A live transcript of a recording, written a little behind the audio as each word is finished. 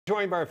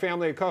Joined by our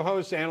family of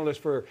co-hosts, analyst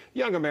for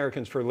Young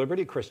Americans for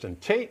Liberty, Kristen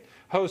Tate,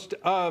 host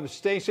of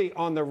Stacy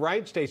on the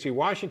Right, Stacy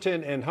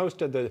Washington, and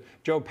host of the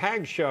Joe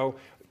Pags Show.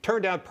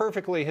 Turned out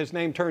perfectly. His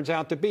name turns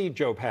out to be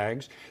Joe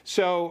Pags.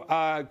 So,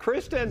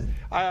 Kristen,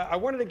 I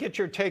wanted to get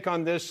your take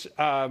on this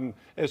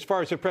as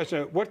far as the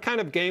president. What kind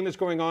of game is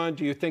going on?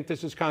 Do you think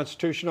this is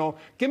constitutional?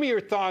 Give me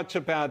your thoughts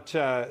about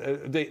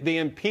the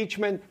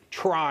impeachment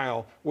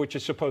trial, which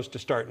is supposed to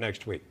start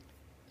next week.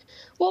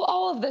 Well,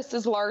 all of this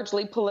is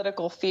largely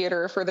political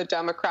theater for the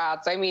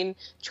Democrats. I mean,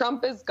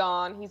 Trump is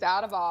gone. He's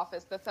out of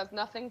office. This has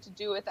nothing to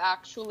do with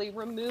actually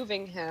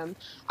removing him.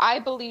 I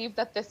believe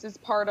that this is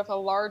part of a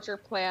larger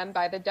plan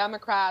by the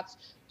Democrats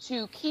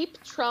to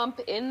keep Trump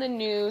in the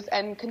news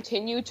and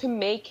continue to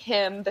make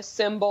him the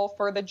symbol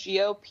for the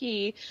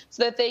GOP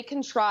so that they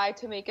can try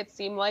to make it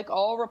seem like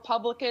all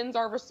Republicans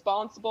are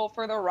responsible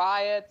for the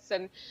riots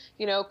and,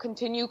 you know,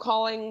 continue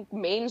calling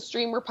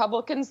mainstream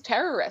Republicans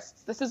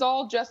terrorists. This is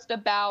all just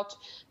about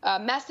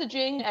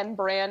messaging and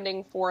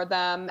branding for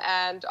them.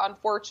 And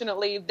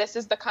unfortunately, this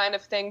is the kind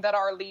of thing that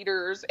our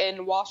leaders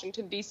in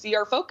Washington, D.C.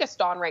 are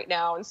focused on right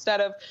now. Instead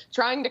of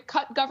trying to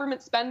cut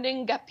government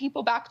spending, get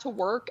people back to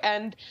work,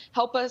 and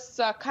help us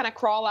kind of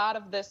crawl out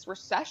of this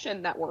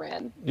recession that we're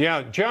in.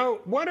 Yeah,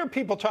 Joe, what are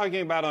people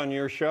talking about on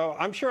your show?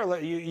 I'm sure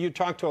you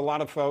talk to a lot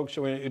of folks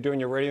when you're doing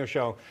your radio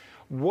show.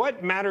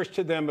 What matters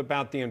to them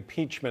about the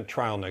impeachment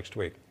trial next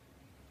week?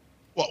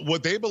 Well,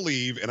 what they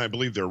believe, and I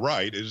believe they're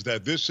right, is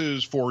that this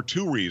is for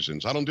two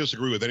reasons. I don't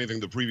disagree with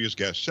anything the previous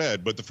guest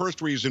said, but the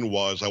first reason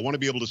was I want to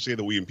be able to say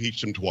that we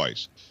impeached him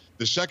twice.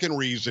 The second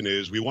reason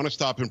is we want to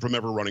stop him from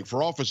ever running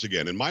for office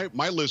again. And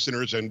my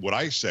listeners and what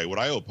I say, what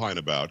I opine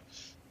about,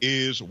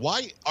 is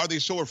why are they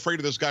so afraid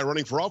of this guy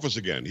running for office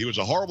again? He was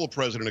a horrible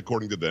president,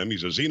 according to them.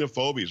 He's a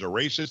xenophobe. He's a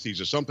racist. He's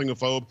a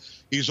something-ophobe.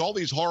 He's all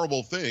these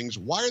horrible things.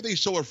 Why are they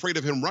so afraid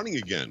of him running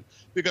again?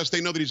 Because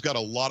they know that he's got a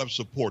lot of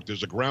support.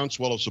 There's a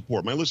groundswell of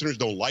support. My listeners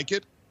don't like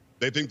it.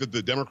 They think that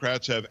the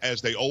Democrats have,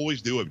 as they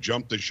always do, have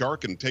jumped the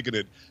shark and taken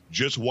it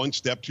just one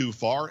step too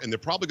far. And they're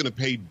probably going to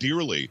pay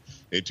dearly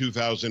in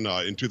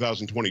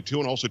 2022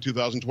 and also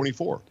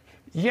 2024.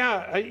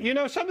 Yeah, you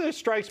know, something that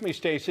strikes me,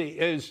 Stacy,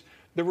 is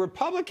the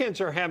Republicans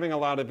are having a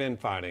lot of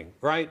infighting,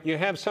 right? You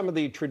have some of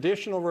the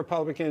traditional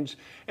Republicans,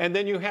 and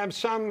then you have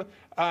some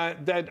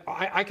that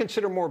I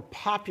consider more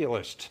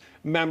populist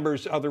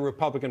members of the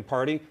Republican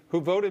Party who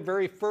voted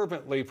very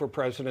fervently for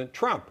President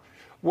Trump.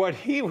 What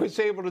he was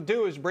able to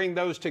do is bring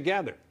those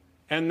together,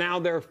 and now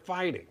they're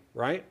fighting,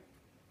 right?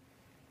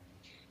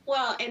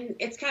 Well, and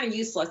it's kind of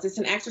useless. It's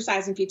an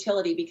exercise in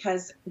futility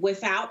because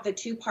without the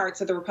two parts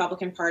of the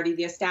Republican Party,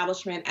 the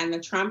establishment and the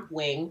Trump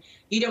wing,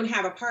 you don't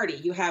have a party.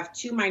 You have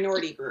two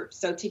minority groups.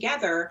 So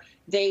together,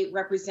 they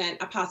represent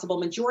a possible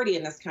majority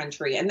in this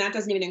country. And that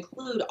doesn't even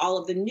include all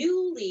of the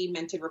newly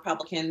minted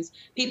Republicans,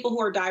 people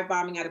who are dive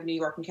bombing out of New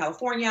York and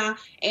California,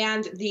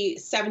 and the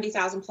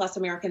 70,000 plus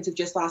Americans who've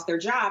just lost their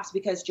jobs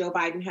because Joe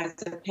Biden has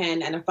a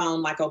pen and a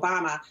phone like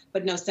Obama,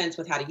 but no sense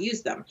with how to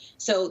use them.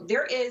 So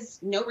there is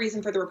no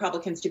reason for the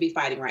Republicans to be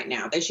fighting right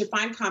now. They should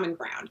find common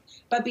ground.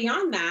 But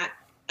beyond that,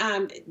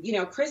 you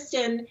know,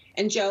 Kristen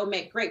and Joe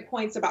make great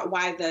points about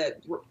why the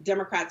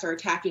Democrats are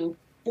attacking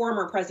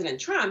former President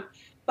Trump.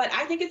 But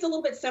I think it's a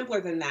little bit simpler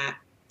than that.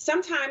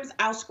 Sometimes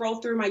I'll scroll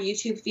through my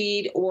YouTube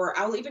feed, or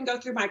I'll even go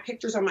through my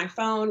pictures on my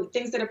phone,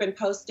 things that have been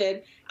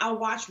posted. I'll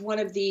watch one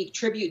of the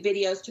tribute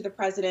videos to the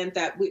president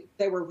that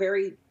they were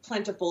very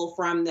plentiful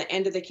from the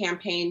end of the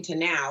campaign to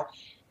now.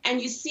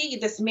 And you see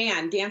this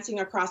man dancing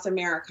across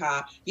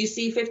America. You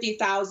see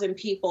 50,000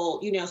 people,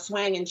 you know,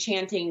 swaying and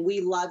chanting, "We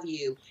love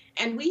you."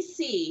 And we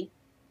see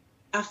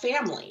a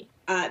family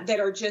that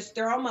are just,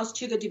 they're almost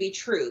too good to be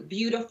true,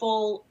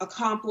 beautiful,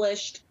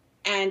 accomplished,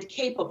 and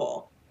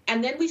capable.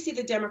 And then we see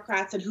the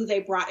Democrats and who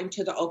they brought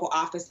into the Oval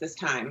Office this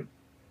time.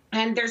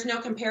 And there's no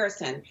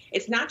comparison.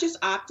 It's not just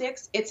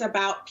optics. It's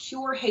about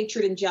pure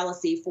hatred and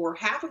jealousy for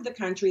half of the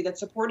country that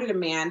supported a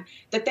man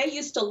that they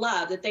used to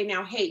love, that they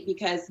now hate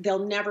because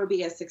they'll never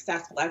be as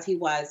successful as he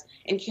was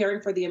in caring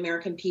for the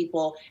American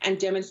people and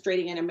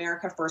demonstrating an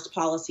America First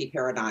policy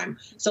paradigm.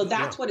 So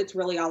that's what it's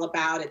really all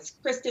about. It's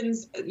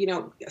Kristen's, you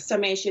know,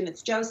 summation.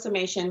 It's Joe's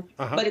summation,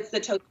 but it's the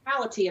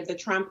totality of the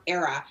Trump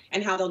era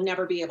and how they'll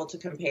never be able to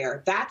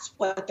compare. That's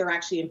what they're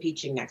actually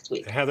impeaching next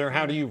week. Heather,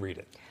 how do you read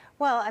it?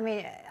 Well, I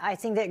mean, I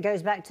think that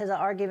goes back to the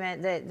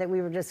argument that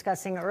we were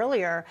discussing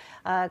earlier,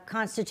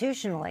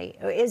 constitutionally.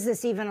 Is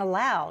this even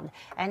allowed?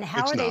 And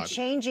how are they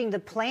changing the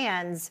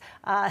plans,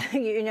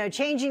 you know,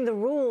 changing the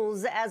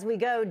rules as we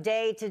go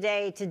day to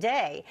day to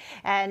day?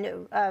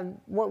 And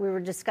what we were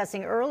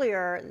discussing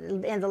earlier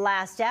in the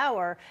last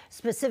hour,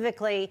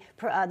 specifically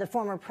the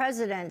former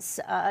president's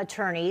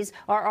attorneys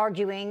are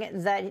arguing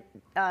that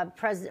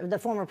the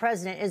former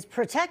president is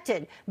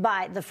protected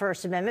by the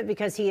First Amendment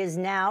because he is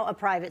now a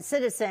private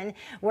citizen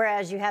in,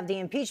 whereas you have the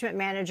impeachment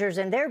managers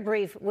in their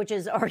brief, which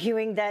is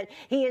arguing that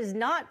he is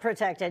not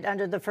protected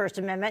under the First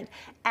Amendment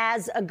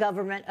as a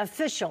government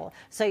official.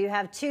 So you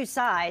have two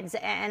sides,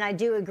 and I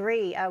do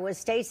agree with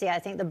Stacy. I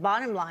think the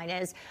bottom line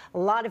is a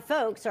lot of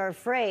folks are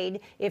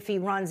afraid if he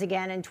runs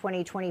again in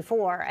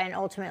 2024, and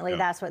ultimately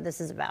that's what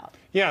this is about.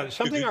 Yeah,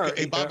 something.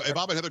 Hey, Bob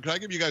and Heather, can I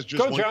give you guys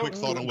just one quick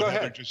thought on what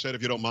Heather just said,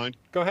 if you don't mind?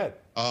 Go ahead.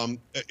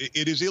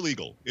 It is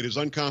illegal. It is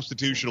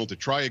unconstitutional to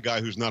try a guy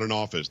who's not in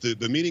office.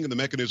 The meaning and the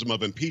mechanism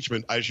of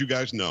impeachment, as you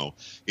guys know,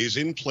 is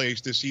in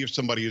place to see if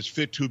somebody is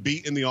fit to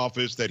be in the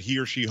office that he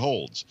or she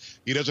holds.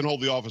 He doesn't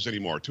hold the office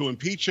anymore. To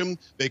impeach him,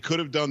 they could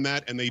have done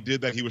that, and they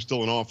did that. He was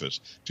still in office.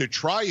 To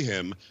try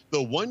him,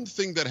 the one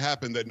thing that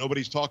happened that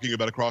nobody's talking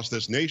about across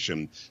this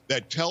nation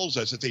that tells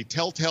us it's a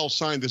telltale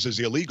sign this is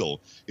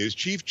illegal is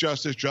Chief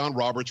Justice John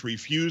Roberts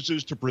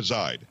refuses to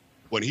preside.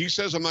 When he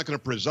says, I'm not going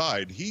to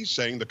preside, he's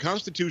saying the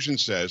Constitution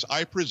says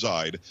I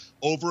preside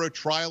over a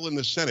trial in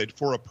the Senate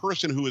for a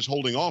person who is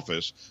holding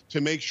office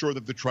to make sure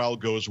that the trial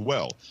goes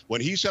well.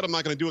 When he said, I'm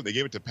not going to do it, they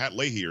gave it to Pat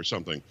Leahy or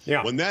something.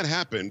 Yeah. When that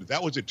happened,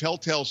 that was a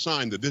telltale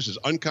sign that this is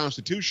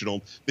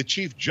unconstitutional. The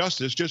Chief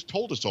Justice just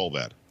told us all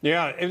that.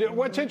 Yeah.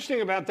 What's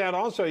interesting about that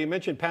also, you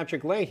mentioned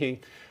Patrick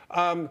Leahy.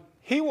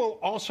 He will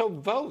also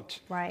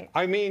vote. Right.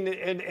 I mean,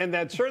 and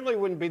that certainly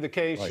wouldn't be the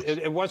case. Right.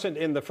 It wasn't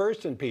in the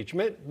first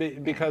impeachment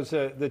because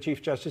the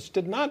Chief Justice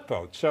did not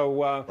vote. So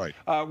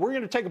we're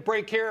going to take a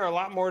break here. A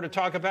lot more to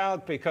talk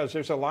about because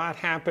there's a lot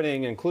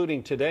happening,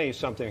 including today.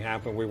 Something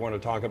happened we want to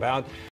talk about.